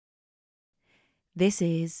This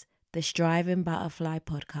is the Striving Butterfly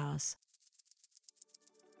podcast.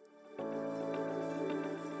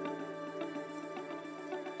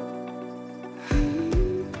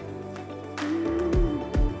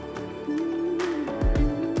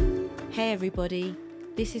 Hey everybody,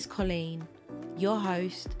 this is Colleen, your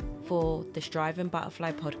host for the Striving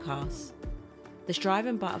Butterfly podcast. The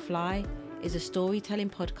Striving Butterfly is a storytelling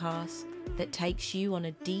podcast that takes you on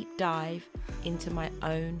a deep dive into my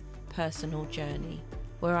own personal journey,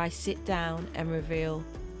 where I sit down and reveal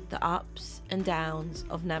the ups and downs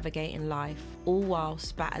of navigating life, all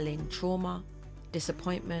whilst battling trauma,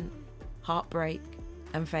 disappointment, heartbreak,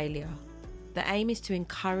 and failure. The aim is to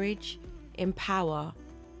encourage, empower,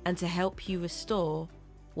 and to help you restore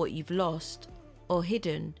what you've lost or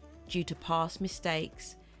hidden due to past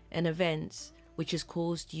mistakes and events which has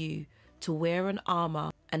caused you to wear an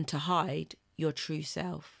armour and to hide your true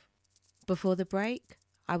self. Before the break,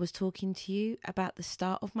 I was talking to you about the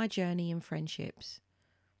start of my journey in friendships,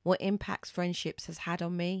 what impacts friendships has had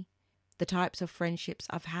on me, the types of friendships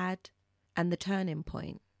I've had, and the turning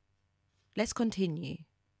point. Let's continue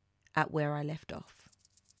at where I left off.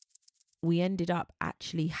 We ended up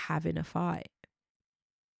actually having a fight.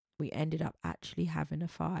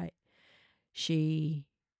 She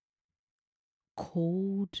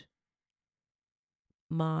called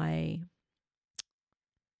my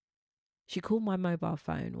mobile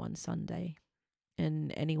phone one Sunday,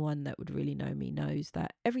 and anyone that would really know me knows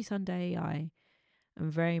that every Sunday I am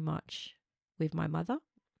very much with my mother.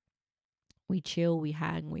 We chill, we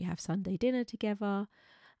hang, we have Sunday dinner together,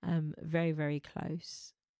 very, very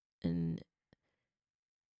close. And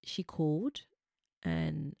she called,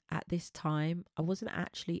 and at this time I wasn't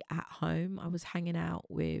actually at home. I was hanging out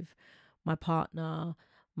with my partner,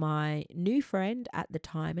 my new friend at the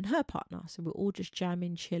time, and her partner. So we're all just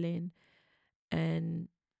jamming, chilling, and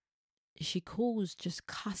she calls just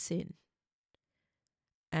cussing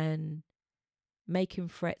and making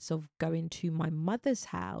threats of going to my mother's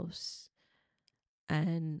house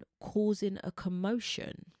and causing a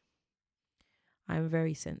commotion. I'm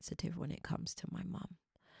very sensitive when it comes to my mum.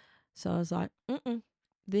 So I was like,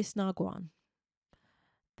 this nagwan,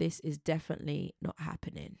 this is definitely not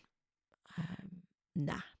happening.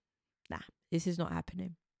 Nah, this is not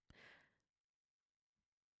happening.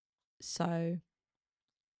 So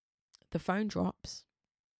the phone drops.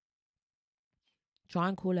 Try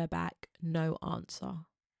and call her back, no answer.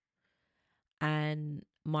 And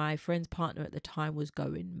my friend's partner at the time was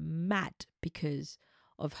going mad because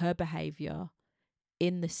of her behaviour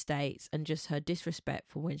in the States and just her disrespect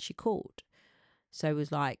for when she called. So it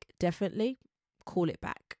was like, definitely call it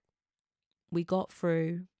back. We got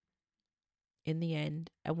through in the end,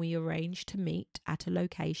 and we arranged to meet at a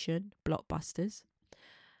location, Blockbusters.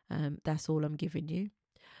 That's all I'm giving you.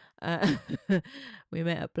 We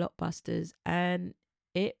met at Blockbusters, and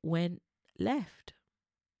it went left.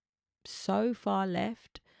 So far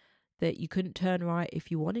left that you couldn't turn right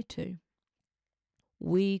if you wanted to.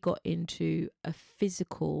 We got into a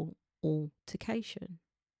physical altercation.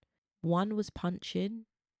 One was punching,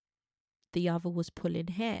 the other was pulling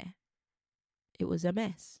hair. It was a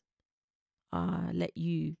mess. I'll let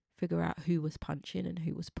you figure out who was punching and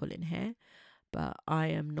who was pulling hair, but I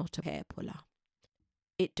am not a hair puller.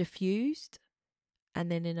 It diffused,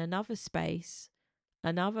 and then in another space,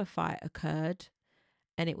 another fight occurred,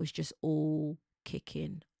 and it was just all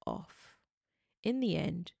kicking off. In the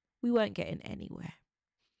end, we weren't getting anywhere.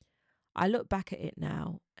 I look back at it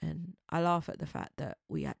now and I laugh at the fact that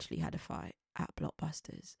we actually had a fight at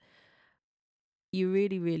Blockbusters. You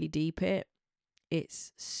really, really deep it.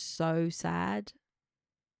 It's so sad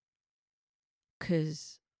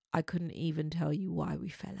because I couldn't even tell you why we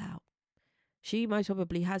fell out. She most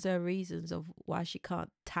probably has her reasons of why she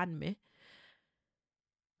can't tan me.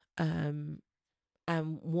 And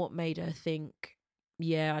what made her think,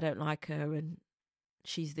 yeah, I don't like her and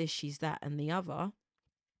she's this, she's that and the other.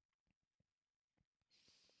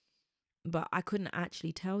 But I couldn't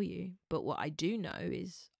actually tell you. But what I do know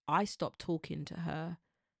is I stopped talking to her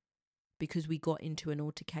because we got into an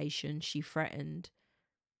altercation. She threatened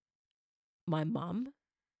my mum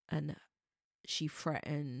and she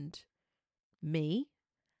threatened me,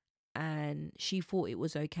 and she thought it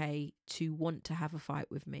was okay to want to have a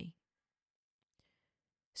fight with me.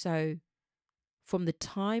 So from the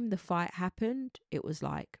time the fight happened, it was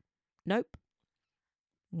like, nope,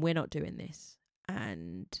 we're not doing this.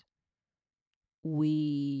 And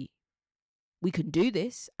we can do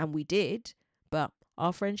this, and we did, but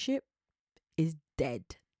our friendship is dead.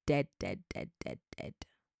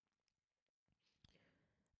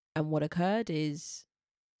 And what occurred is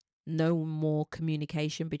no more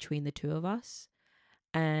communication between the two of us.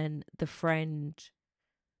 And the friend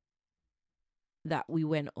that we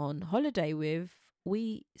went on holiday with,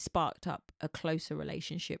 we sparked up a closer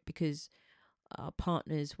relationship because our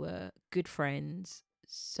partners were good friends.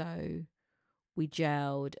 So we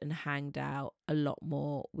gelled and hanged out a lot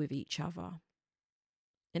more with each other.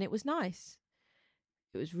 And it was nice.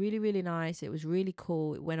 It was really, really nice. It was really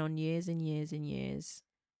cool. It went on years and years and years.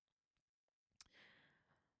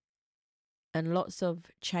 And lots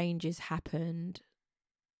of changes happened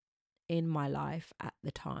in my life at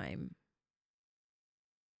the time.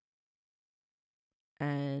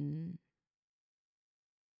 And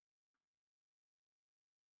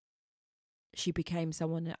she became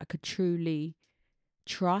someone that I could truly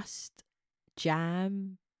trust,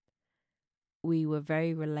 jam. We were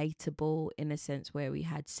very relatable in a sense where we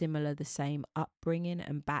had the same upbringing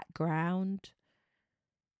and background.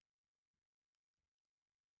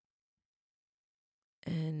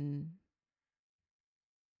 And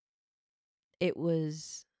it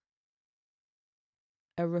was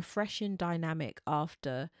a refreshing dynamic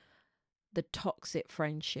after the toxic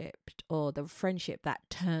friendship, or the friendship that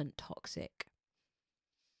turned toxic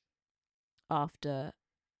after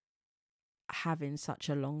having such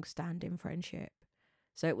a long-standing friendship.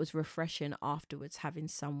 So it was refreshing afterwards having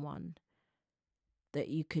someone that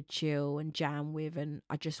you could chill and jam with, and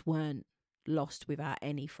I just weren't lost without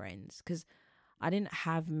any friends, because I didn't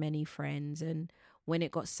have many friends, and when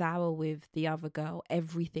it got sour with the other girl,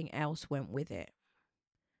 everything else went with it.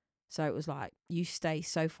 So it was like, you stay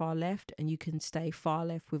so far left and you can stay far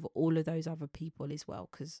left with all of those other people as well,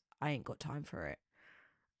 because I ain't got time for it.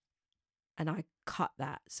 And I cut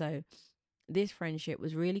that. So this friendship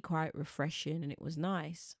was really quite refreshing and it was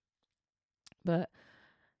nice. But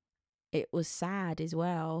it was sad as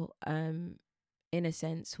well, in a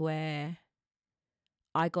sense where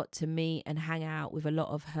I got to meet and hang out with a lot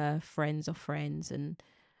of her friends of friends and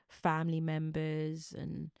family members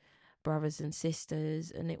and brothers and sisters,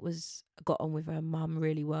 and got on with her mum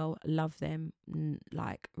really well. Love them,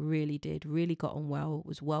 like really did, really got on well,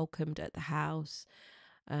 was welcomed at the house.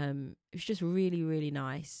 It was just really, really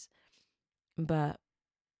nice. But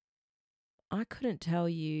I couldn't tell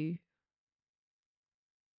you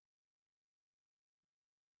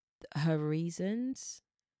her reasons,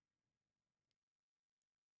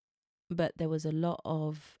 but there was a lot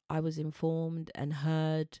of, I was informed and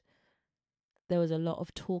heard, there was a lot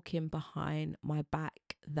of talking behind my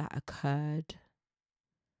back that occurred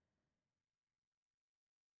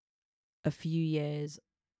a few years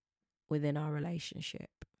within our relationship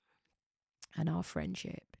and our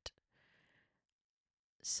friendship.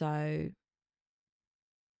 So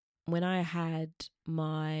when I had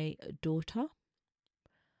my daughter,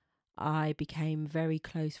 I became very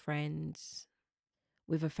close friends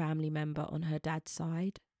with a family member on her dad's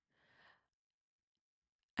side.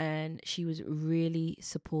 And she was really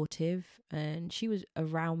supportive, and she was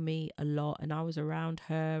around me a lot, and I was around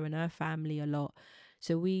her and her family a lot.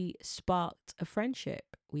 So we sparked a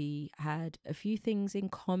friendship. We had a few things in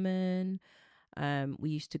common. We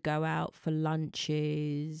used to go out for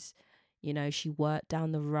lunches. You know, she worked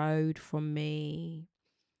down the road from me.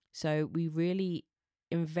 So we really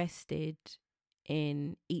invested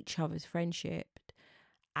in each other's friendship,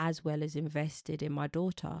 as well as invested in my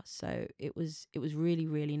daughter. So it was really,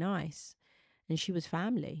 really nice. And she was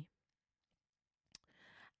family.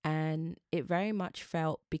 And it very much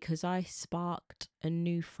felt, because I sparked a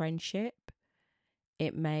new friendship,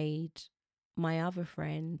 it made my other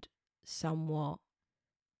friend somewhat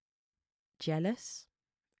jealous,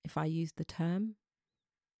 if I use the term,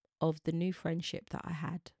 of the new friendship that I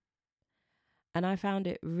had. And I found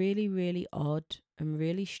it really, really odd and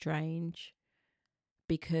really strange,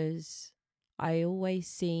 because I always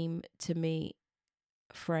seem to meet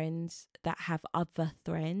friends that have other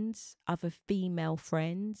friends, other female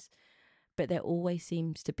friends, but there always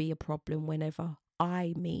seems to be a problem whenever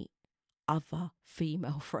I meet other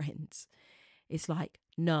female friends. It's like,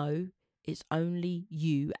 no, it's only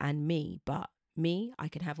you and me, but me, I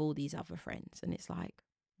can have all these other friends. And it's like,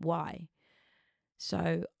 why?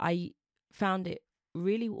 So I found it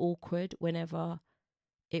really awkward whenever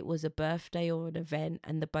it was a birthday or an event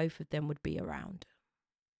and the both of them would be around,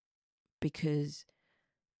 because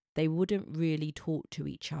they wouldn't really talk to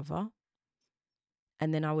each other.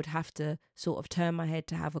 And then I would have to sort of turn my head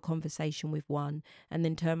to have a conversation with one, and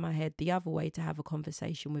then turn my head the other way to have a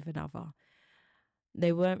conversation with another.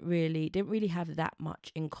 They didn't really have that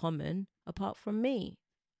much in common apart from me.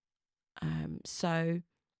 So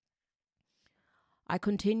I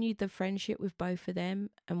continued the friendship with both of them,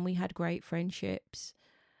 and we had great friendships.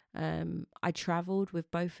 I traveled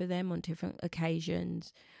with both of them on different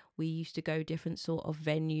occasions. we used to go different sort of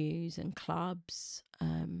venues and clubs,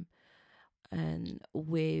 and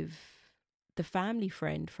with the family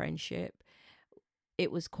friendship,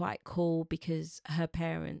 it was quite cool because her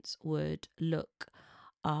parents would look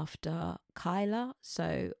after Kyla.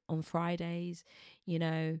 So on Fridays, you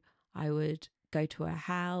know, I would go to her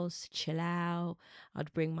house, chill out.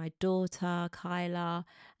 I'd bring my daughter, Kyla,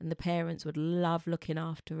 and the parents would love looking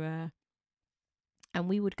after her. And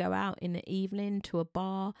we would go out in the evening to a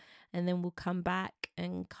bar, and then we'll come back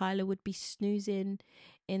and Kyla would be snoozing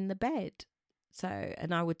in the bed. So,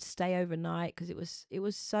 and I would stay overnight because it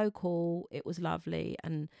was so cool. It was lovely.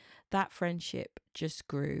 And that friendship just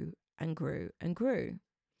grew and grew and grew.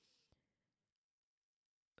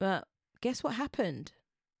 But guess what happened?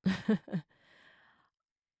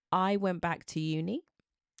 I went back to uni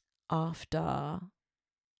after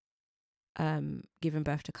giving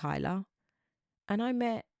birth to Kyla, and I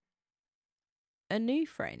met a new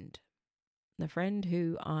friend, the friend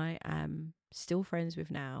who I am still friends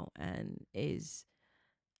with now and is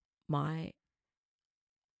my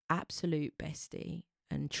absolute bestie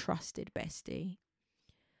and trusted bestie.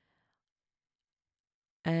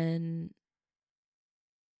 And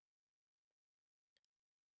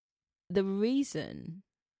the reason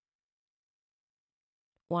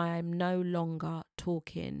why I'm no longer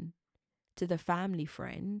talking to the family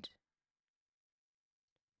friend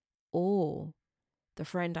or the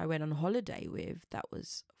friend I went on holiday with that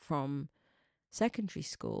was from secondary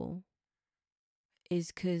school is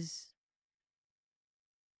because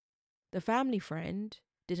the family friend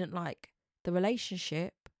didn't like the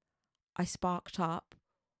relationship I sparked up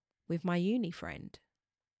with my uni friend.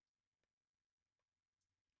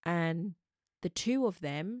 And the two of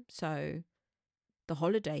them, so the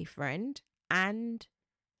holiday friend and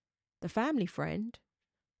the family friend,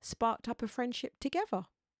 sparked up a friendship together.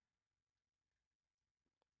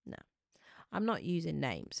 No, I'm not using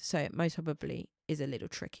names, so it most probably is a little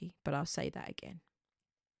tricky, but I'll say that again.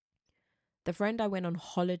 The friend I went on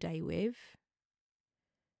holiday with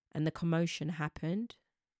and the commotion happened,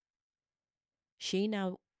 she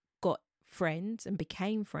now got friends and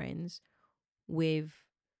became friends with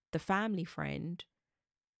the family friend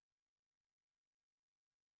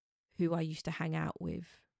who I used to hang out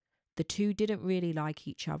with. The two didn't really like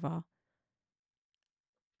each other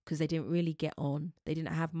because they didn't really get on. They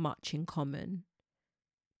didn't have much in common.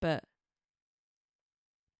 But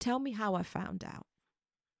tell me how I found out.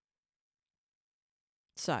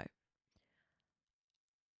 So,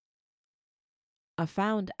 I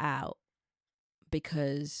found out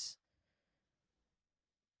because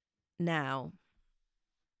now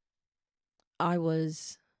I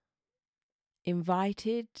was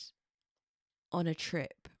invited on a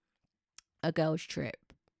trip, a girls'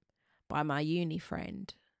 trip, by my uni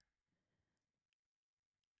friend.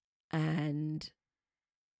 And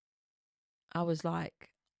I was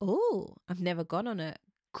like, oh, I've never gone on a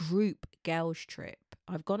group girls' trip.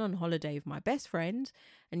 I've gone on holiday with my best friend,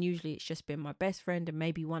 and usually it's just been my best friend and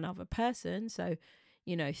maybe one other person. So,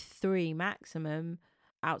 3 maximum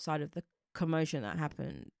outside of the commotion that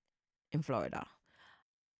happened in Florida.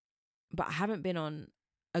 But I haven't been on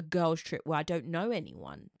a girls' trip where I don't know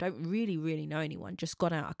anyone, don't really, really know anyone, just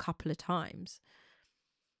gone out a couple of times.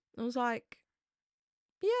 I was like,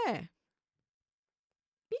 yeah,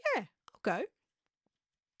 I'll go.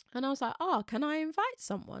 And I was like, oh, can I invite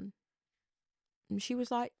someone? And she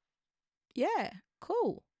was like, yeah,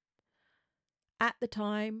 cool. At the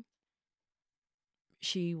time,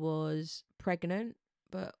 she was pregnant,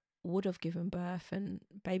 but would have given birth, and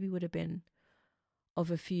baby would have been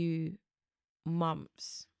of a few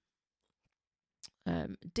months,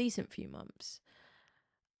 decent few months.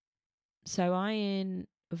 So I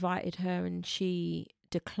invited her and she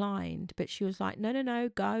declined, but she was like, no,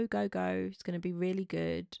 go. It's going to be really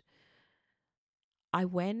good. I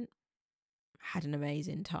went, had an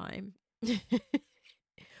amazing time.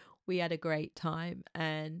 We had a great time.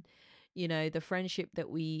 And, the friendship that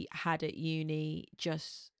we had at uni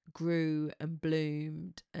just grew and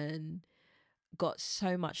bloomed and got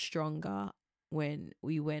so much stronger when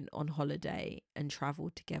we went on holiday and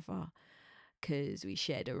traveled together, because we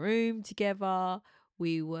shared a room together.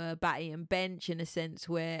 We were batty and bench in a sense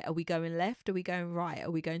where, are we going left? Are we going right?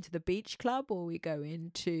 Are we going to the beach club? Or are we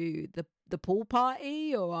going to the pool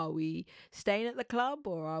party? Or are we staying at the club?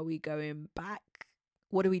 Or are we going back?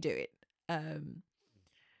 What are we doing?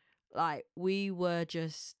 We were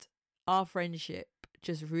just, our friendship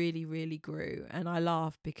just really, really grew. And I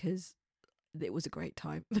laugh because it was a great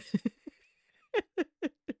time.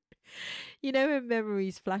 When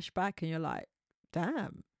memories flash back and you're like,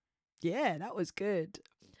 damn, yeah, that was good.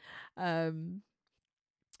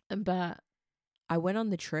 But I went on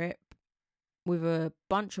the trip with a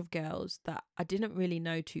bunch of girls that I didn't really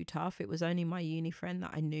know too tough. It was only my uni friend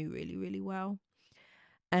that I knew really, really well.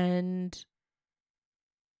 And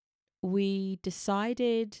we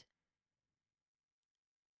decided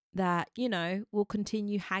that, we'll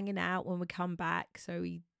continue hanging out when we come back. So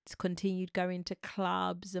we continued going to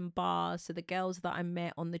clubs and bars. So the girls that I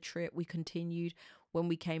met on the trip, we continued when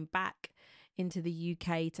we came back into the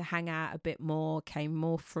UK to hang out a bit more, came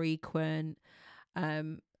more frequent.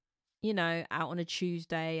 Out on a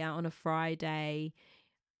Tuesday, out on a Friday.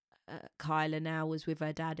 Kyla now was with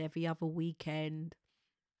her dad every other weekend.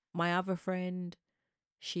 My other friend,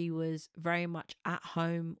 she was very much at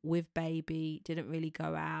home with baby, didn't really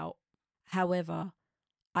go out. However,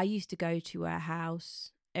 I used to go to her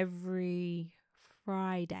house every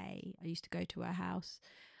Friday. I used to go to her house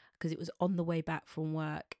because it was on the way back from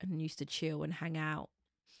work, and used to chill and hang out.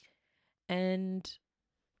 And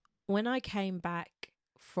when I came back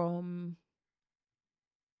from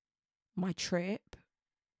my trip,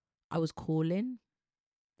 I was calling,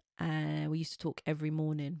 and we used to talk every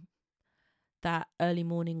morning. That early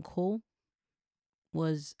morning call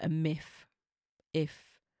was a myth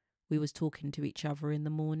if we was talking to each other in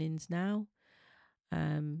the mornings now.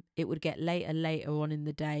 It would get later on in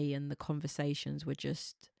the day, and the conversations were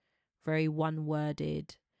just very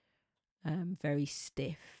one-worded, very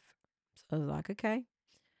stiff. So I was like, okay.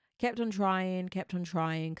 Kept on trying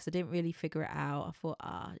because I didn't really figure it out. I thought,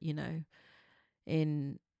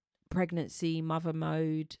 in pregnancy, mother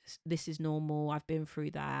mode, this is normal. I've been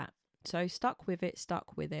through that. So stuck with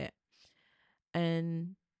it.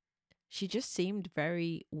 And she just seemed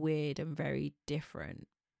very weird and very different.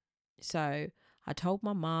 So I told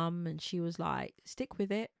my mum, and she was like, stick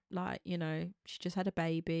with it. Like, she just had a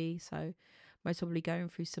baby. So most probably going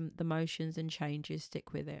through the motions and changes,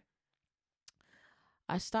 stick with it.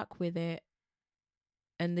 I stuck with it,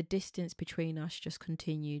 and the distance between us just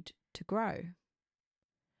continued to grow.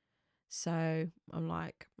 So I'm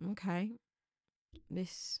like, okay,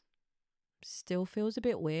 this still feels a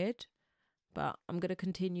bit weird, but I'm going to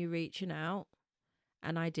continue reaching out.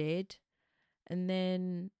 And I did. And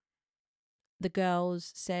then the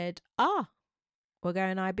girls said, we're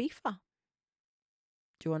going to Ibiza.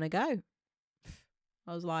 Do you want to go?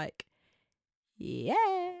 I was like,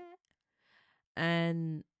 yeah.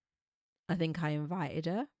 And I think I invited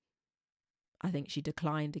her. I think she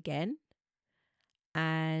declined again.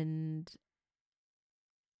 And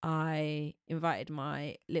I invited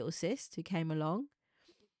my little sis who came along,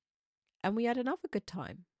 and we had another good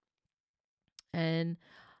time. And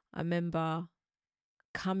I remember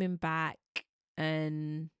coming back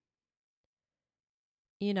and,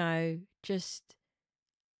 just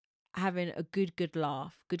having a good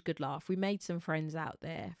laugh. We made some friends out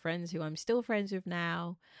there, friends who I'm still friends with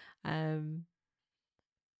now. And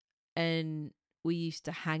we used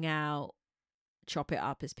to hang out, chop it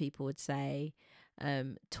up, as people would say,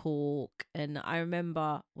 talk. And I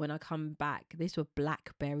remember when I come back, these were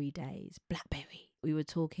BlackBerry days. BlackBerry. We were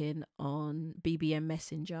talking on BBM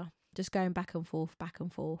Messenger, just going back and forth.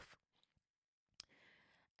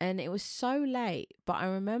 And it was so late, but I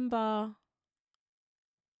remember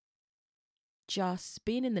just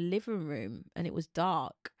being in the living room, and it was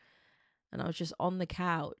dark, and I was just on the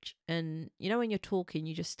couch. And when you're talking,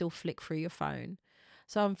 you just still flick through your phone.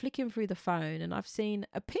 So I'm flicking through the phone, and I've seen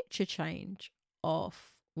a picture change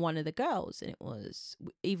of one of the girls, and it was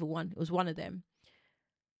one of them.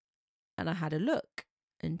 And I had a look,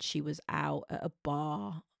 and she was out at a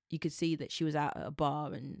bar. You could see that she was out at a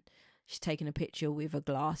bar, and she's taking a picture with a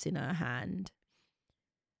glass in her hand.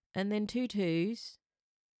 And then twos.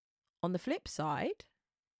 On the flip side,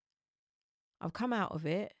 I've come out of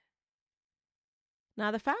it. Now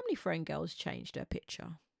the family friend girl's changed her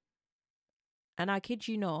picture. And I kid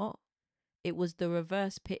you not, it was the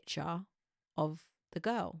reverse picture of the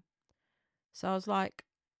girl. So I was like,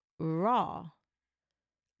 rah,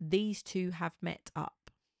 these two have met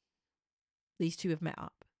up. The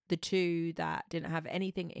two that didn't have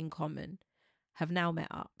anything in common have now met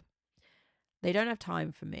up. They don't have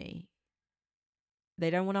time for me. They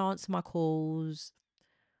don't want to answer my calls.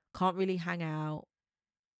 Can't really hang out.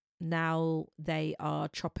 Now they are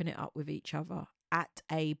chopping it up with each other at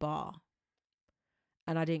a bar.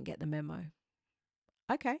 And I didn't get the memo.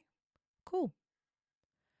 Okay, cool.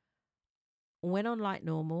 Went on like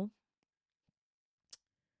normal.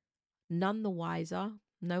 None the wiser.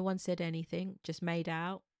 No one said anything. Just made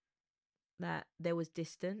out that there was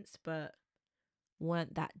distance, but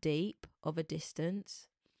weren't that deep of a distance.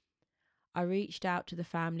 I reached out to the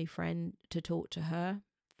family friend to talk to her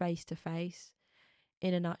face to face.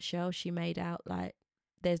 In a nutshell, she made out like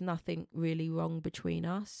there's nothing really wrong between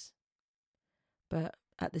us. But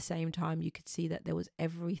at the same time, you could see that there was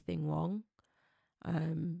everything wrong.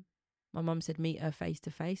 My mum said meet her face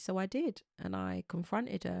to face, so I did. And I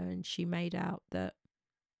confronted her and she made out that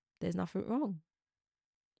there's nothing wrong.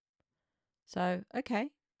 So,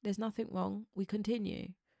 okay, there's nothing wrong. We continue.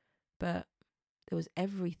 But there was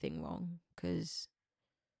everything wrong because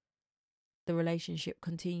the relationship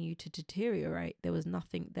continued to deteriorate. There was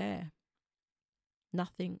nothing there.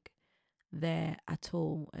 Nothing there at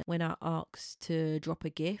all. And when I asked to drop a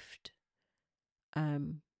gift,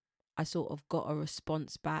 I sort of got a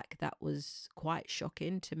response back that was quite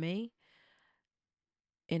shocking to me,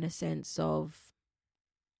 in a sense of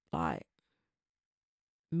like,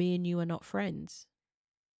 me and you are not friends.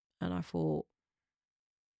 And I thought,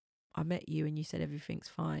 I met you and you said everything's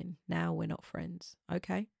fine. Now we're not friends.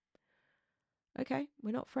 Okay,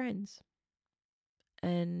 we're not friends.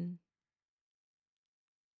 And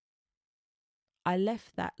I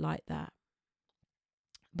left that like that.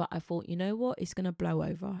 But I thought, you know what? It's going to blow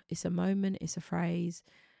over. It's a moment. It's a phrase.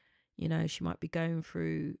 You know, she might be going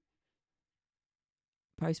through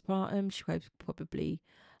postpartum. She probably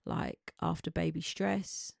like after baby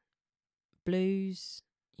stress, blues.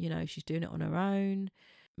 You know, she's doing it on her own.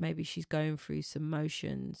 Maybe she's going through some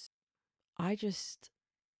motions. I just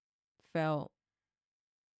felt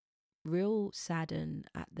real saddened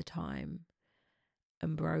at the time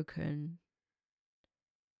and broken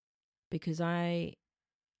because I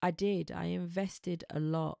invested a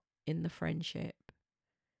lot in the friendship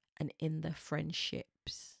and in the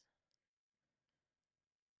friendships.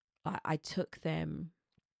 I took them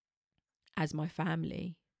as my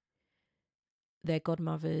family. They're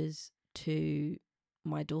godmothers to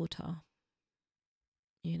my daughter.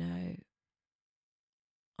 You know,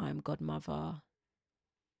 I'm godmother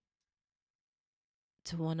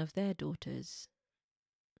to one of their daughters.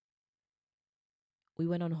 We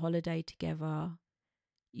went on holiday together.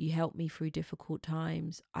 You helped me through difficult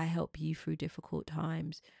times. I help you through difficult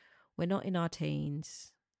times. We're not in our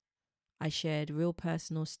teens. I shared real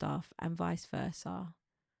personal stuff and vice versa.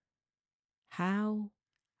 How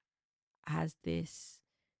has this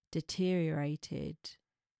deteriorated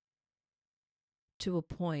to a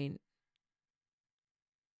point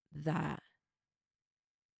that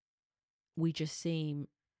we just seem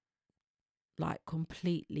like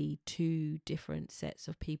completely two different sets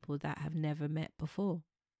of people that have never met before?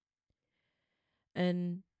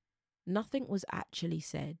 And nothing was actually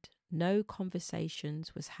said. No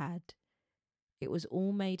conversations was had. It was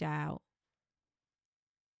all made out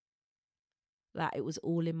that it was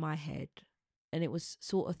all in my head. And it was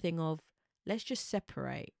sort of thing of, let's just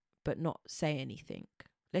separate, but not say anything.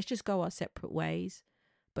 Let's just go our separate ways,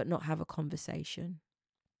 but not have a conversation.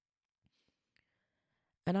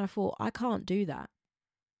 And I thought, I can't do that.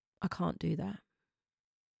 I can't do that.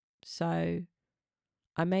 So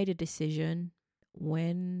I made a decision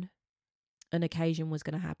when an occasion was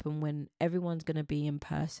going to happen, when everyone's going to be in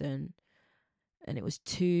person, and it was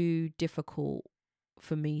too difficult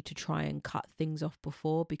for me to try and cut things off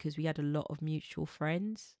before because we had a lot of mutual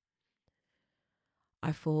friends.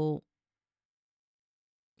 I thought,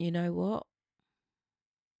 you know what?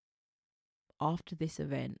 After this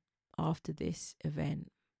event, I'm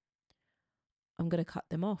going to cut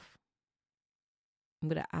them off. I'm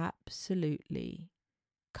going to absolutely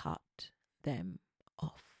cut them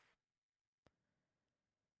off.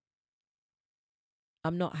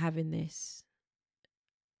 I'm not having this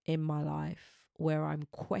in my life where I'm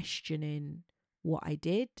questioning what I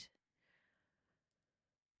did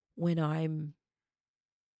when I'm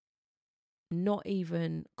not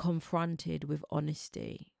even confronted with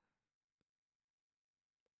honesty,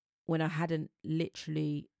 when I hadn't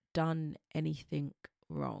literally done anything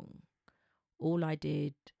wrong. All I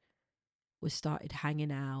did was started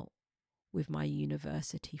hanging out with my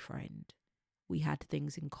university friend. We had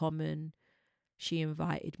things in common. She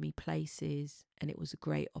invited me places and it was a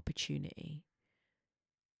great opportunity.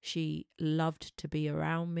 She loved to be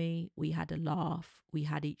around me. We had a laugh. We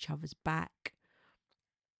had each other's back.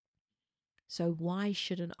 So why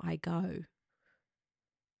shouldn't I go?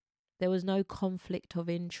 There was no conflict of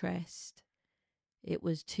interest. It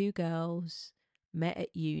was two girls met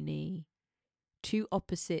at uni, two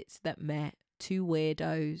opposites that met, two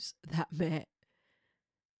weirdos that met,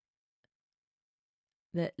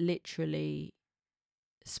 that literally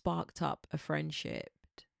sparked up a friendship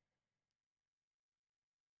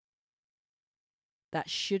that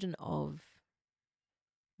shouldn't have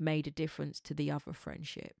made a difference to the other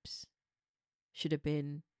friendships. Should have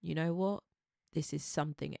been, you know what? This is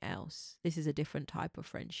something else. This is a different type of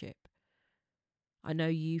friendship. I know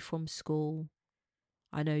you from school.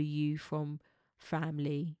 I know you from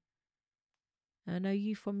family. I know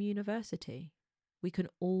you from university. We can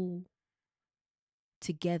all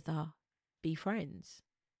together be friends.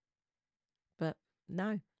 But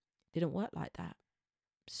no, didn't work like that.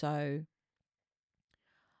 So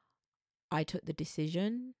I took the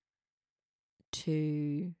decision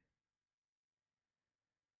to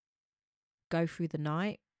go through the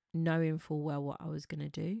night knowing full well what I was going to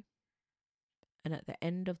do. And at the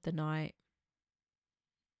end of the night,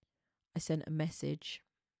 I sent a message,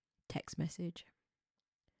 text message,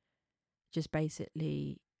 just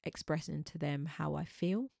basically expressing to them how I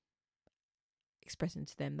feel, expressing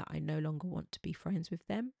to them that I no longer want to be friends with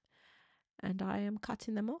them and I am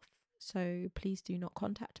cutting them off. So please do not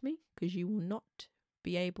contact me because you will not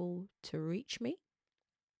be able to reach me.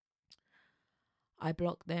 I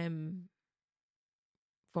blocked them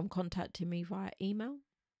from contacting me via email.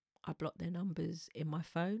 I blocked their numbers in my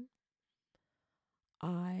phone.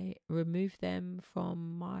 I removed them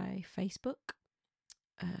from my Facebook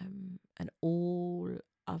and all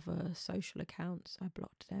other social accounts. I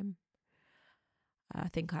blocked them. I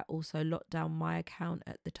think I also locked down my account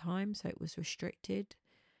at the time, so it was restricted.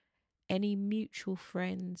 Any mutual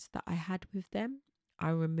friends that I had with them, I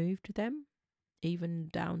removed them, even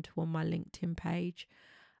down to on my LinkedIn page.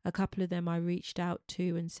 A couple of them I reached out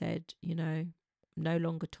to and said, you know, no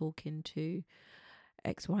longer talking to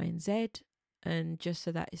X, Y, and Z. And just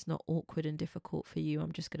so that it's not awkward and difficult for you,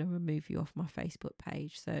 I'm just going to remove you off my Facebook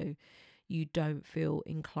page so you don't feel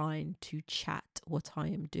inclined to chat what I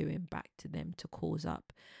am doing back to them to cause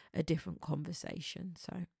up a different conversation.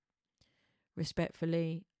 So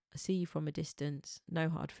respectfully, I see you from a distance, no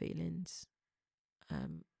hard feelings.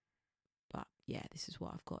 But yeah, this is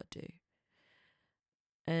what I've got to do.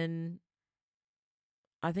 And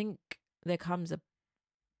I think there comes a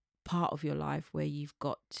part of your life where you've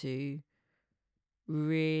got to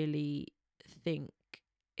really think,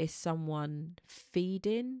 is someone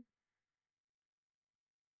feeding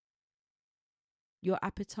your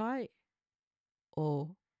appetite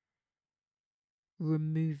or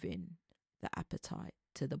removing the appetite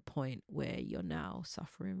to the point where you're now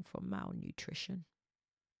suffering from malnutrition?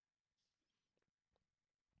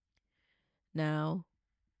 Now,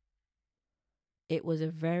 it was a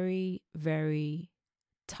very, very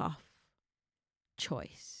tough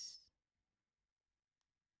choice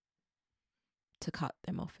to cut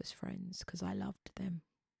them off as friends because I loved them.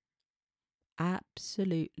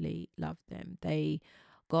 Absolutely loved them. They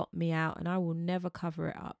got me out, and I will never cover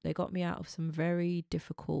it up. They got me out of some very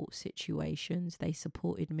difficult situations. They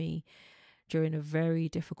supported me during a very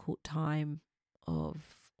difficult time of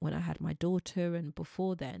when I had my daughter and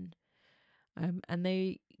before then. And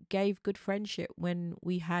they gave good friendship. When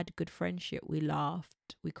we had good friendship, we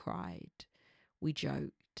laughed, we cried, we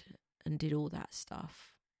joked and did all that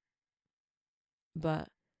stuff. But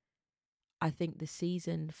I think the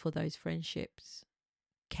season for those friendships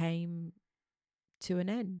came to an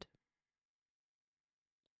end.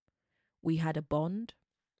 We had a bond,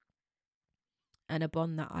 and a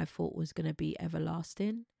bond that I thought was going to be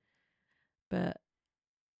everlasting. But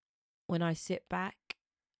when I sit back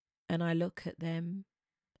and I look at them,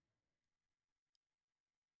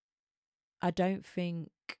 I don't think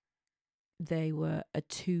they were a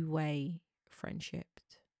two-way friendship.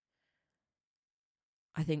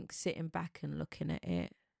 I think sitting back and looking at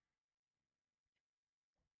it,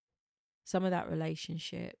 some of that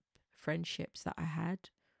friendships that I had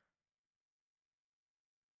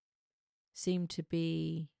seemed to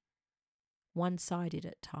be one-sided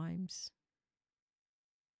at times.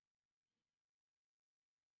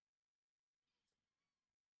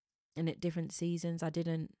 And at different seasons,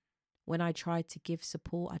 when I tried to give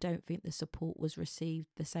support, I don't think the support was received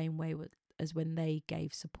the same way as when they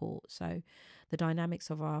gave support. So the dynamics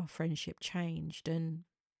of our friendship changed, and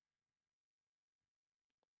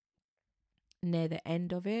near the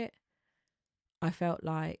end of it, I felt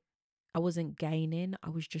like I wasn't gaining, I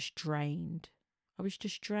was just drained. I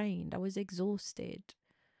was exhausted.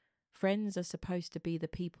 Friends are supposed to be the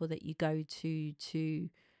people that you go to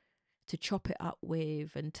chop it up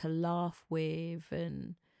with and to laugh with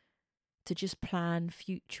and to just plan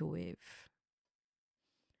future with.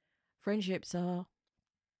 Friendships are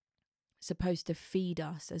supposed to feed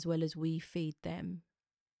us as well as we feed them.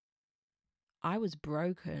 I was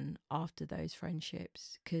broken after those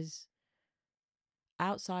friendships because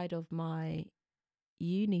outside of my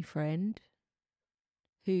uni friend,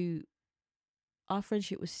 who our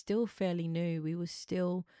friendship was still fairly new, we were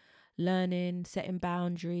still learning, setting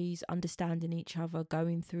boundaries, understanding each other,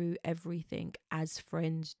 going through everything as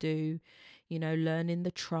friends do, learning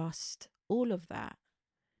the trust, all of that.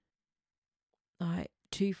 Like,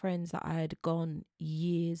 two friends that I had gone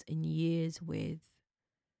years and years with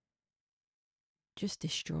just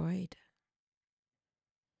destroyed.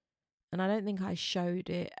 And I don't think I showed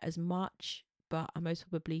it as much, but I most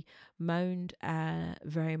probably moaned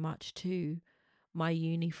very much to my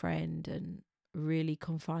uni friend and really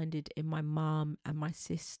confided in my mum and my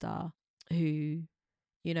sister, who,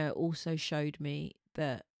 you know, also showed me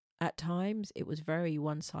that at times it was very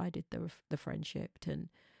one-sided, the friendship, and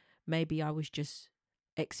maybe I was just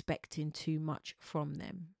expecting too much from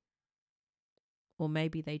them, or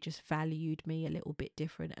maybe they just valued me a little bit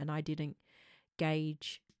different and I didn't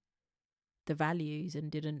gauge the values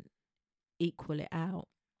and didn't equal it out.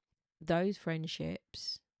 Those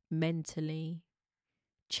friendships mentally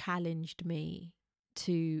challenged me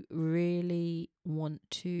to really want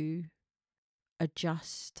to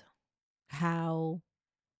adjust how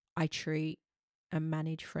I treat and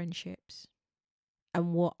manage friendships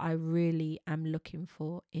and what I really am looking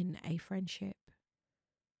for in a friendship.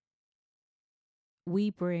 We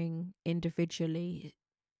bring individually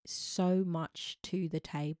so much to the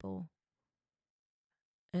table,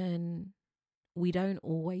 and we don't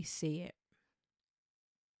always see it.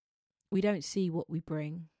 We don't see what we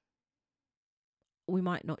bring. We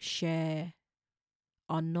might not share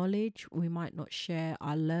our knowledge, we might not share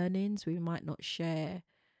our learnings, we might not share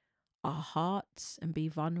our hearts and be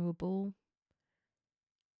vulnerable.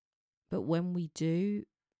 But when we do,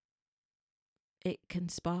 it can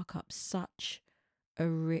spark up such a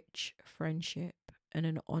rich friendship and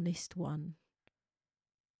an honest one.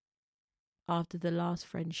 After the last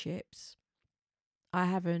friendships, I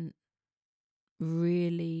haven't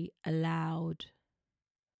really allowed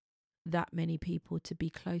that many people to be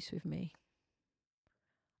close with me.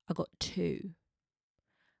 I got two.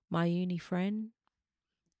 My uni friend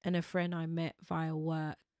and a friend I met via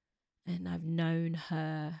work, and I've known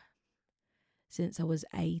her since I was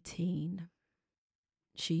 18.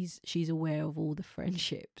 She's aware of all the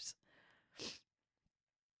friendships.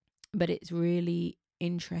 But it's really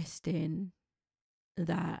interesting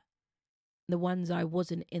that the ones I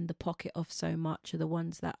wasn't in the pocket of so much are the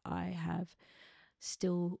ones that I have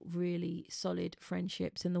still really solid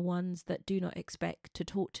friendships, and the ones that do not expect to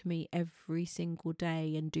talk to me every single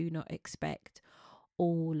day and do not expect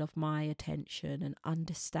all of my attention and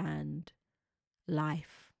understand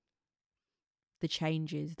life, the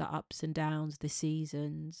changes, the ups and downs, the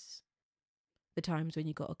seasons, the times when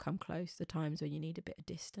you got to come close, the times when you need a bit of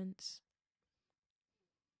distance.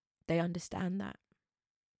 They understand that.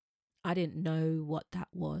 I didn't know what that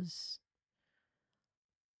was.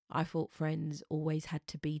 I thought friends always had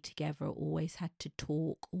to be together, always had to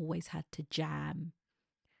talk, always had to jam.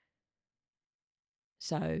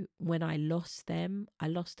 So when I lost them, I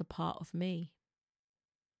lost a part of me.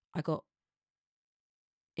 I got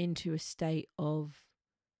into a state of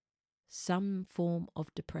some form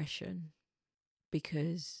of depression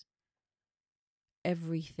because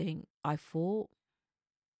everything I thought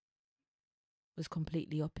was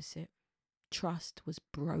completely opposite. Trust was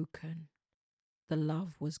broken. The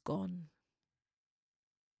love was gone.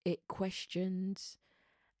 It questions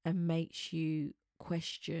and makes you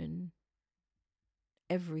question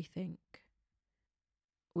everything,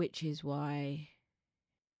 which is why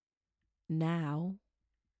now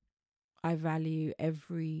I value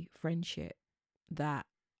every friendship that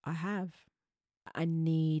I have. I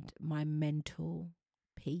need my mental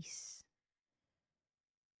peace.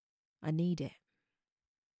 I need it.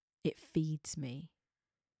 It feeds me.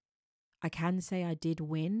 I can say I did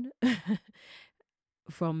win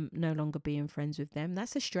from no longer being friends with them.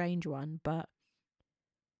 That's a strange one, but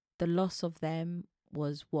the loss of them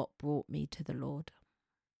was what brought me to the Lord.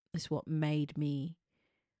 It's what made me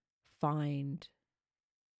find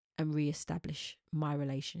and reestablish my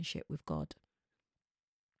relationship with God.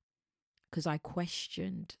 Because I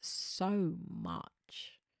questioned so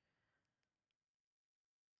much.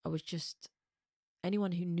 I was just,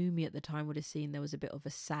 anyone who knew me at the time would have seen there was a bit of a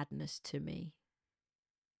sadness to me.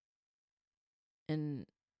 And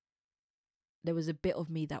there was a bit of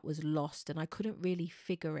me that was lost and I couldn't really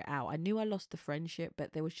figure it out. I knew I lost the friendship,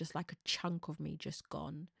 but there was just like a chunk of me just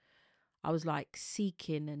gone. I was like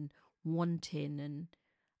seeking and wanting, and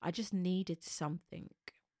I just needed something.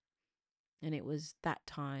 And it was that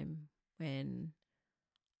time when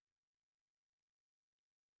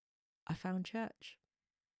I found church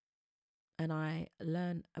and I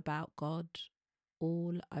learned about God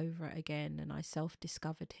all over again, and I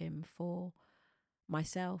self-discovered him for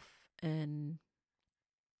myself, and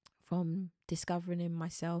from discovering him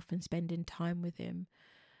myself and spending time with him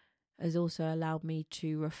has also allowed me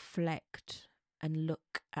to reflect and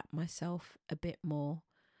look at myself a bit more,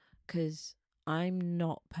 because I'm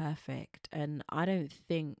not perfect, and I don't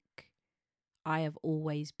think I have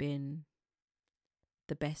always been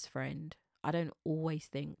the best friend. I don't always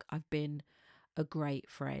think I've been a great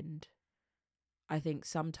friend. I think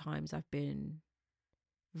sometimes I've been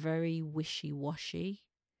very wishy-washy.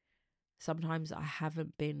 Sometimes I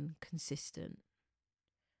haven't been consistent.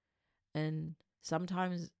 And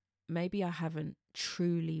sometimes maybe I haven't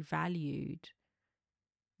truly valued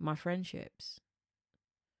my friendships.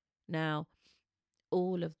 Now,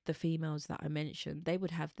 all of the females that I mentioned, they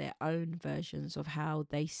would have their own versions of how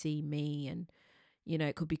they see me, and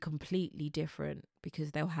it could be completely different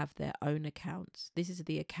because they'll have their own accounts. This is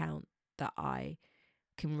the account that I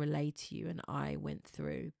can relate to you and I went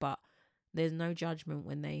through, but there's no judgment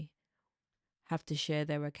when they have to share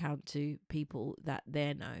their account to people that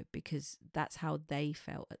they know, because that's how they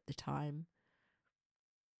felt at the time.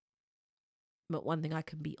 But one thing I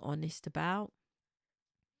can be honest about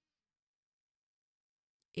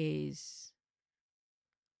is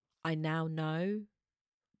I now know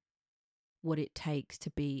what it takes to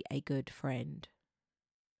be a good friend.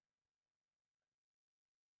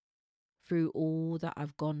 Through all that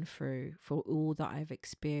I've gone through, for all that I've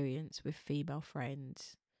experienced with female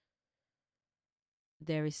friends,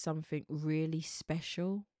 there is something really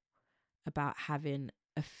special about having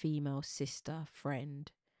a female sister friend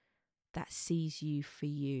that sees you for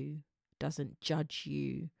you, doesn't judge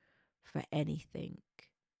you for anything.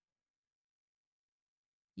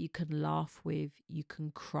 You can laugh with, you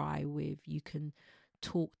can cry with, you can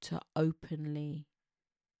talk to openly.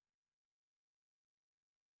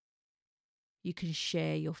 You can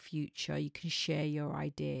share your future, you can share your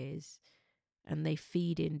ideas, and they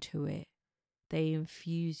feed into it. They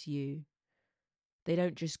infuse you. They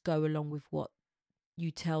don't just go along with what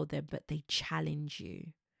you tell them, but they challenge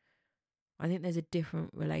you. I think there's a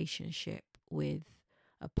different relationship with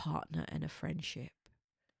a partner and a friendship.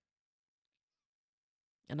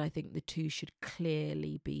 And I think the two should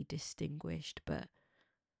clearly be distinguished. But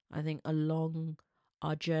I think along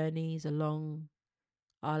our journeys, along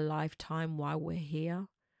our lifetime while we're here,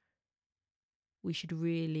 we should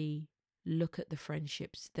really look at the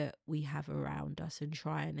friendships that we have around us and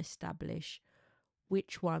try and establish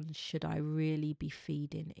which ones should I really be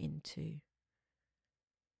feeding into?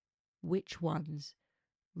 Which ones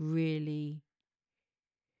really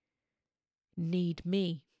need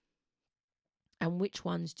me? And which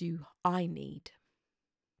ones do I need?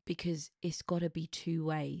 Because it's got to be two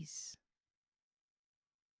ways.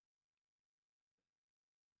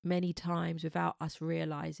 Many times, without us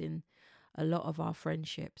realizing, a lot of our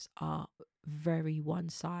friendships are very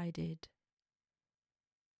one-sided.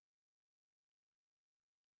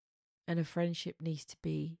 And a friendship needs to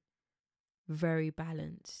be very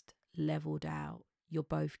balanced, leveled out. You're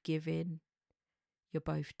both giving, you're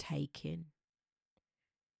both taking,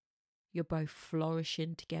 you're both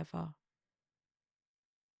flourishing together.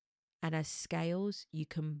 And as scales, you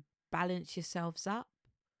can balance yourselves up,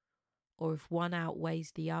 or if one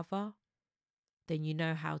outweighs the other, then you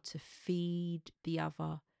know how to feed the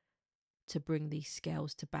other to bring these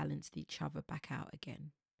scales to balance each other back out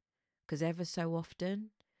again. Because ever so often,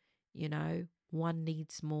 one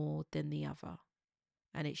needs more than the other.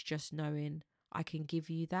 And it's just knowing I can give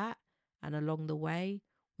you that, and along the way,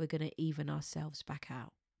 we're going to even ourselves back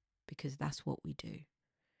out, because that's what we do.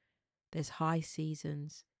 There's high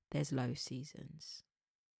seasons, there's low seasons.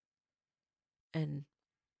 And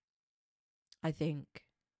I think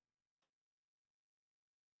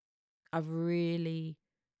I've really,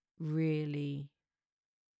 really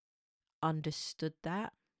understood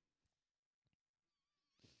that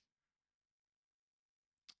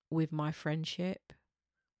with my friendship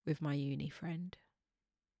with my uni friend.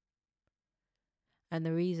 And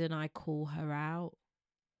the reason I call her out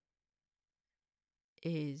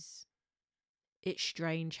is it's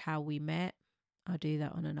strange how we met. I'll do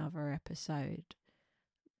that on another episode.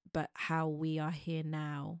 But how we are here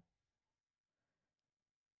now,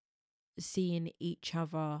 seeing each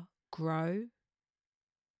other grow,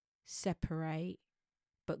 separate,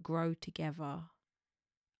 but grow together.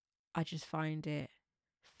 I just find it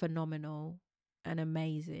phenomenal and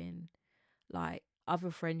amazing. Like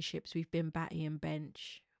other friendships, we've been Batty and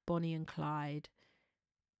Bench, Bonnie and Clyde.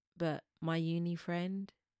 But my uni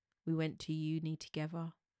friend, we went to uni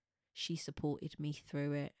together. She supported me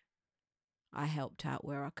through it. I helped out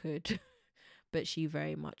where I could, but she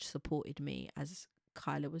very much supported me as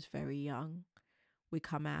Kyla was very young. We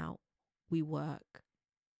come out, we work,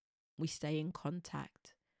 we stay in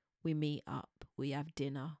contact, we meet up, we have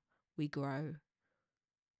dinner, we grow,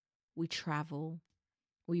 we travel,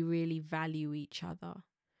 we really value each other.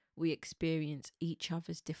 We experience each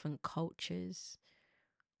other's different cultures.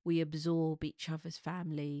 We absorb each other's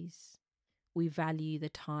families. We value the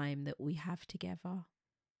time that we have together.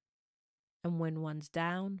 And when one's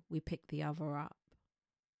down, we pick the other up.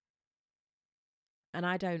 And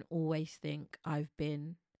I don't always think I've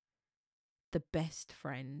been the best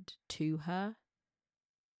friend to her,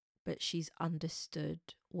 but she's understood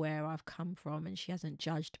where I've come from and she hasn't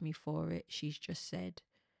judged me for it. She's just said,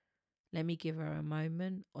 let me give her a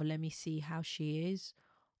moment, or let me see how she is,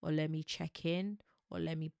 or let me check in, or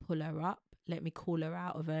let me pull her up, let me call her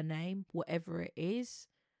out of her name, whatever it is.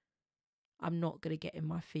 I'm not going to get in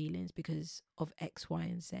my feelings because of X, Y,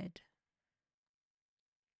 and Z.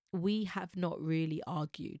 We have not really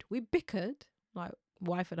argued. We bickered, like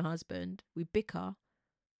wife and husband. We bicker.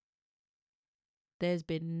 There's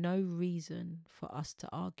been no reason for us to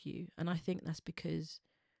argue. And I think that's because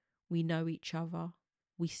we know each other.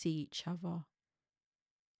 We see each other.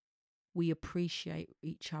 We appreciate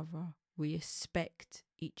each other. We respect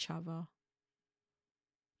each other.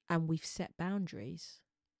 And we've set boundaries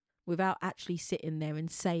without actually sitting there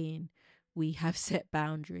and saying we have set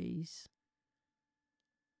boundaries.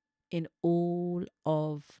 In all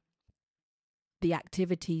of the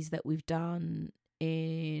activities that we've done,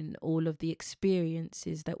 in all of the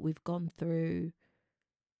experiences that we've gone through,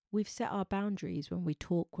 we've set our boundaries when we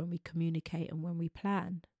talk, when we communicate, and when we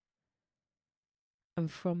plan. And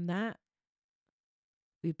from that,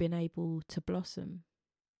 we've been able to blossom.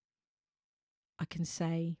 I can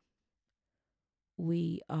say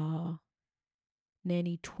we are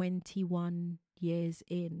nearly 21 years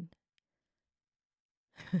in.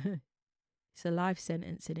 It's a life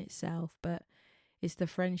sentence in itself, but it's the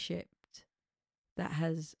friendship that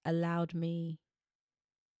has allowed me,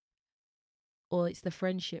 or it's the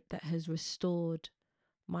friendship that has restored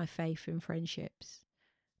my faith in friendships.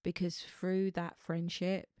 Because through that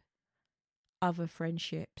friendship, other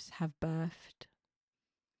friendships have birthed,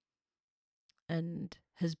 and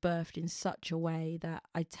has birthed in such a way that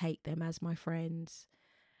I take them as my friends.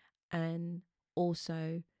 And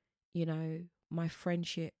also, you know, my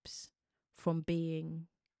friendships from being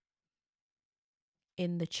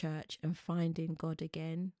in the church and finding God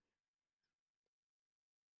again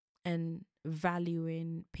and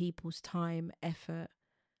valuing people's time, effort,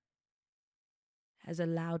 has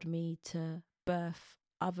allowed me to birth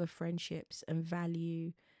other friendships and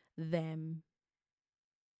value them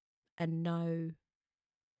and know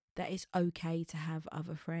that it's okay to have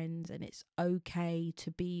other friends, and it's okay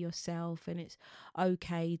to be yourself, and it's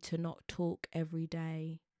okay to not talk every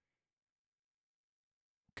day.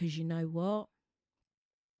 Because you know what?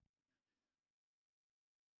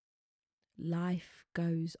 Life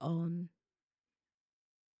goes on.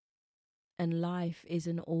 And life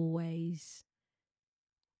isn't always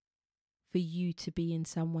for you to be in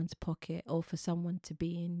someone's pocket or for someone to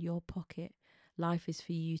be in your pocket. Life is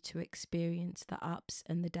for you to experience the ups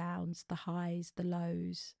and the downs, the highs, the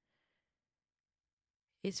lows.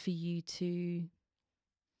 It's for you to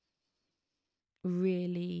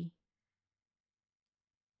really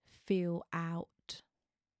feel out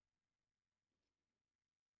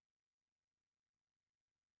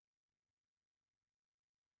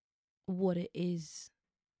what it is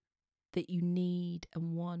that you need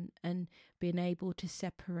and want, and being able to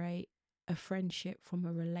separate a friendship from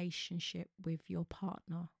a relationship with your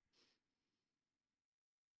partner.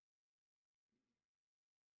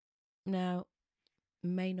 Now,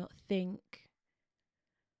 may not think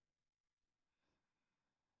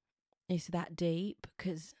it's that deep,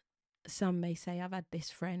 because some may say I've had this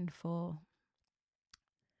friend for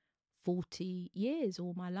 40 years,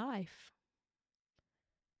 all my life.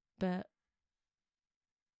 But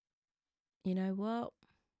you know what?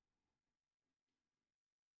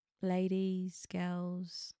 Ladies,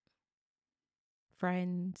 girls,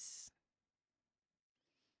 friends,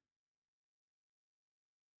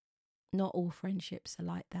 not all friendships are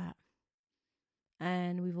like that.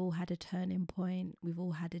 And we've all had a turning point. We've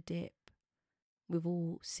all had a dip. We've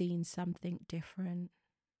all seen something different.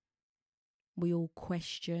 We all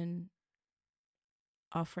question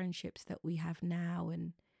our friendships that we have now,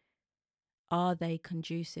 and are they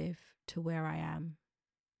conducive to where I am?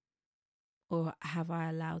 Or have I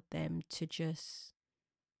allowed them to just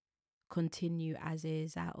continue as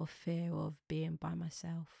is out of fear of being by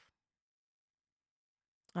myself?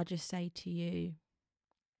 I just say to you,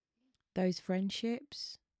 those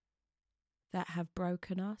friendships that have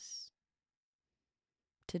broken us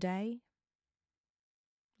today,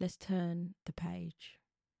 let's turn the page.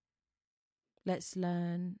 Let's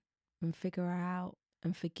learn and figure out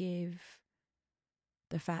and forgive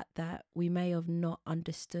the fact that we may have not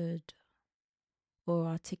understood or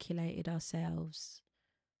articulated ourselves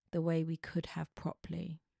the way we could have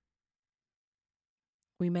properly.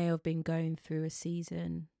 We may have been going through a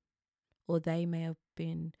season, or they may have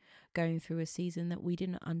been going through a season that we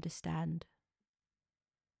didn't understand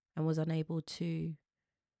and was unable to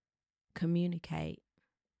communicate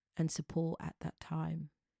and support at that time.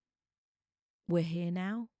 We're here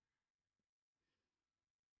now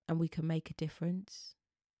and we can make a difference.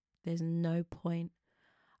 There's no point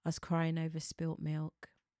us crying over spilt milk.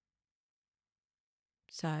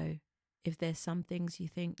 So if there's some things you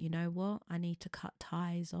think, you know what, I need to cut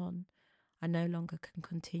ties on, I no longer can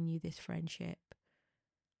continue this friendship,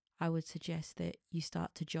 I would suggest that you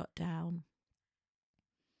start to jot down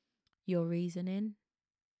your reasoning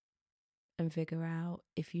and figure out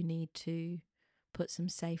if you need to put some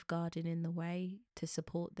safeguarding in the way to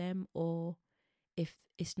support them, or if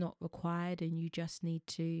it's not required and you just need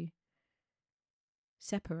to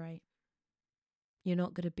separate. You're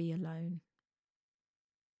not going to be alone.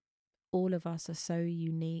 All of us are so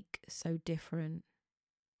unique, so different,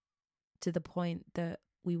 to the point that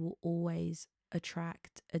we will always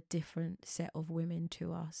attract a different set of women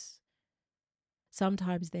to us.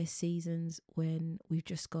 Sometimes there's seasons when we've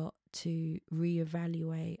just got to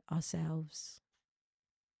reevaluate ourselves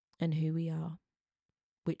and who we are,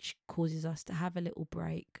 which causes us to have a little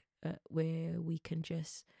break where we can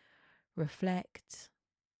just reflect,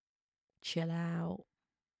 chill out,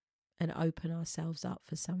 and open ourselves up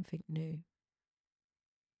for something new.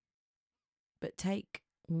 But take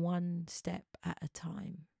one step at a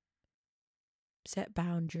time. Set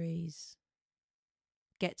boundaries,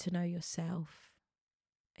 get to know yourself,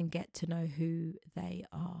 and get to know who they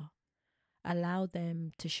are. Allow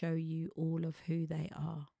them to show you all of who they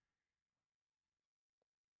are.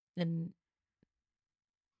 And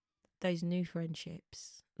those new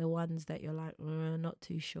friendships, the ones that you're like, not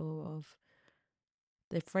too sure of,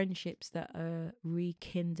 the friendships that are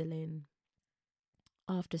rekindling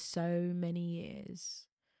after so many years,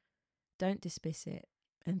 don't dismiss it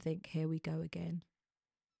and think, here we go again.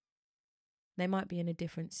 They might be in a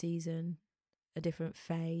different season, a different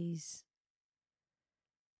phase.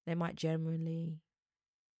 They might generally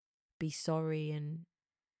be sorry, and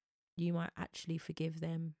you might actually forgive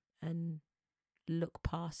them and look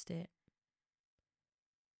past it.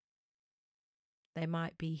 They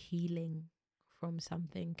might be healing from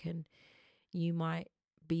something, and you might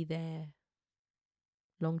be there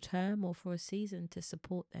long term or for a season to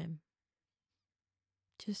support them.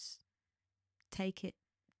 Just take it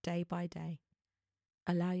day by day.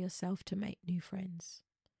 Allow yourself to make new friends.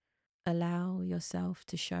 Allow yourself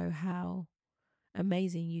to show how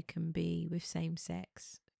amazing you can be with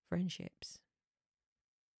same-sex friendships.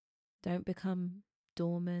 Don't become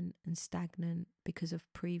dormant and stagnant because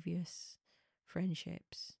of previous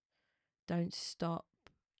friendships. Don't stop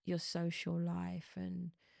your social life,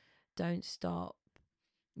 and don't stop,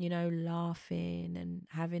 laughing and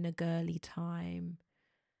having a girly time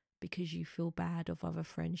because you feel bad of other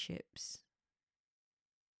friendships.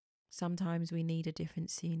 Sometimes we need a different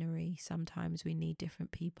scenery. Sometimes we need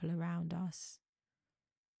different people around us.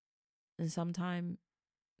 And sometimes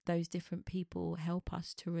those different people help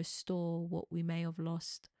us to restore what we may have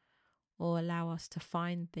lost, or allow us to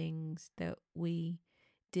find things that we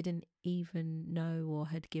didn't even know or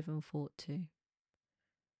had given thought to.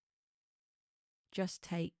 Just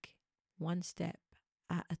take one step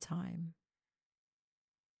at a time.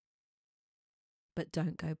 But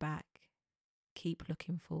don't go back. Keep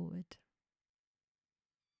looking forward.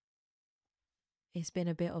 It's been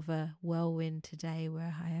a bit of a whirlwind today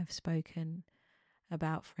where I have spoken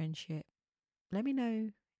about friendship. Let me know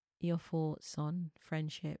your thoughts on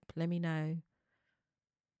friendship. Let me know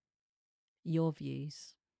your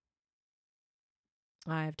views.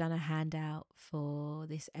 I have done a handout for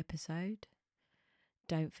this episode.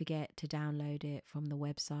 Don't forget to download it from the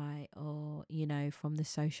website or, from the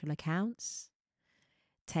social accounts.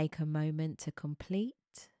 Take a moment to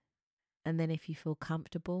complete. And then if you feel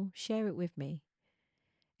comfortable, share it with me.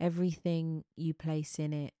 Everything you place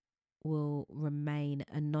in it will remain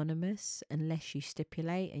anonymous unless you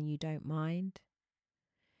stipulate and you don't mind.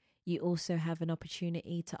 You also have an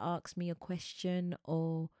opportunity to ask me a question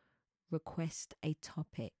or request a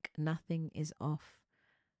topic. Nothing is off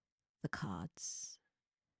the cards.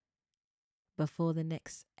 Before the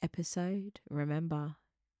next episode, remember,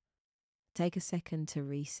 take a second to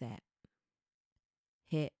reset.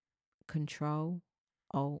 Hit Control,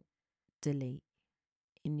 Alt, Delete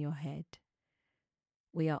in your head.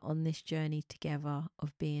 We are on this journey together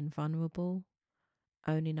of being vulnerable,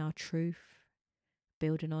 owning our truth,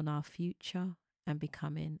 building on our future, and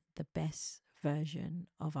becoming the best version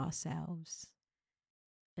of ourselves.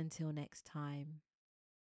 until next time,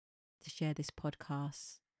 to share this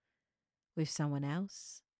podcast with someone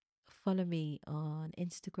else. Follow me on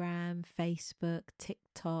Instagram, Facebook,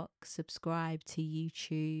 TikTok, subscribe to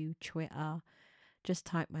YouTube, Twitter. Just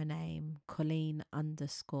type my name,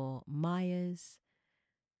 Colleen_Myers.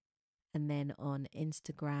 And then on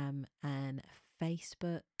Instagram and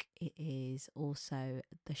Facebook, it is also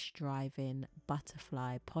the Striving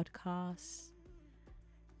Butterfly Podcast.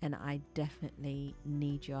 And I definitely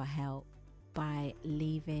need your help by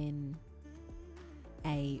leaving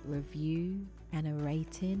a review and a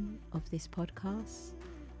rating of this podcast.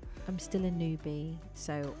 I'm still a newbie,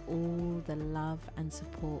 so all the love and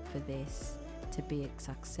support for this to be a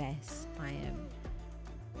success, I am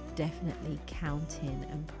definitely counting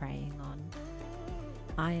and praying on.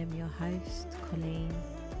 I am your host, Colleen.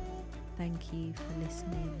 Thank you for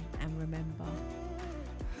listening, and remember,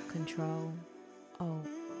 Control, Alt,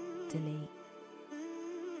 Delete.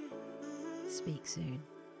 Speak soon.